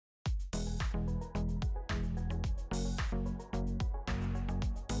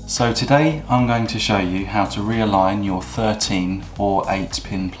So today I'm going to show you how to realign your 13 or 8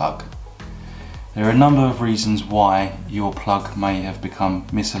 pin plug. There are a number of reasons why your plug may have become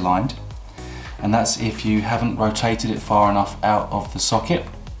misaligned, and that's if you haven't rotated it far enough out of the socket,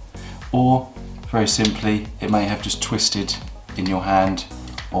 or very simply it may have just twisted in your hand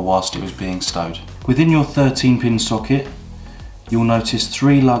or whilst it was being stowed. Within your 13 pin socket you'll notice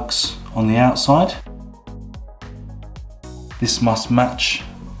 3 lugs on the outside. This must match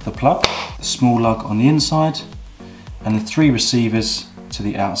the plug, the small lug on the inside, and the 3 receivers to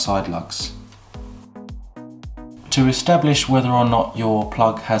the outside lugs. To establish whether or not your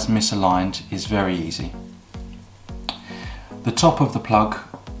plug has misaligned is very easy. The top of the plug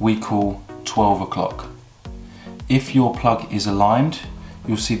we call 12 o'clock. If your plug is aligned,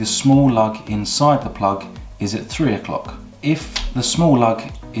 you'll see the small lug inside the plug is at 3 o'clock. If the small lug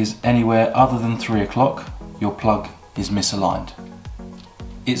is anywhere other than 3 o'clock, your plug is misaligned.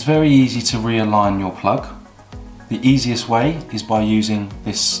 It's very easy to realign your plug. The easiest way is by using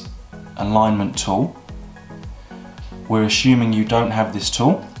this alignment tool. We're assuming you don't have this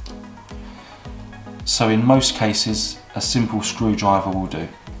tool, so in most cases a simple screwdriver will do.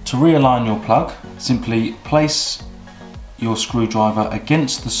 To realign your plug, simply place your screwdriver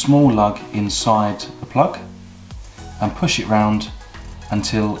against the small lug inside the plug and push it round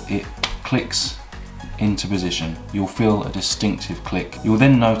until it clicks into position. You'll feel a distinctive click. You'll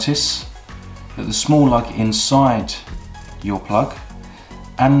then notice that the small lug inside your plug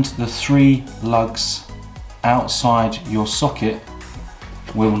and the 3 lugs outside your socket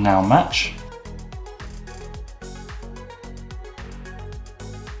will now match.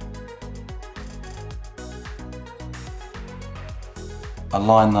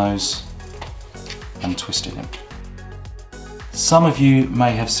 Align those and twist it in. Some of you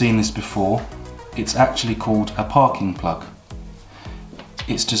may have seen this before. It's actually called a parking plug.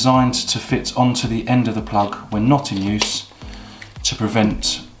 It's designed to fit onto the end of the plug when not in use to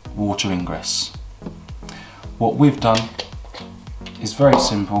prevent water ingress. What we've done is very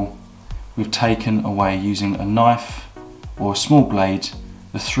simple. We've taken away, using a knife or a small blade,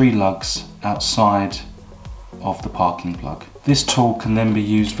 the 3 lugs outside of the parking plug. This tool can then be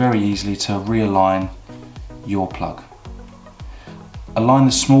used very easily to realign your plug. Align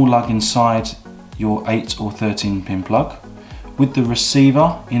the small lug inside your 8 or 13 pin plug with the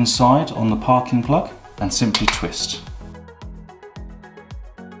receiver inside on the parking plug and simply twist.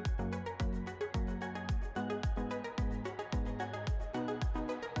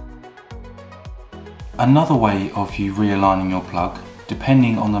 Another way of you realigning your plug,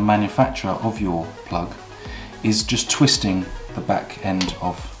 depending on the manufacturer of your plug, is just twisting the back end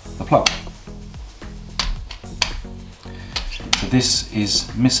of the plug. So this is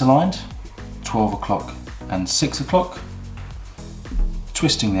misaligned, 12 o'clock and 6 o'clock,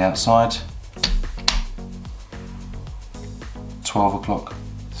 twisting the outside, 12 o'clock,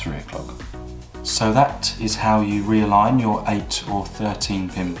 3 o'clock. So that is how you realign your 8 or 13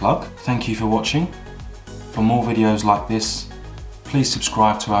 pin plug. Thank you for watching. For more videos like this, please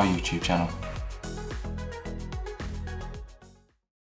subscribe to our YouTube channel.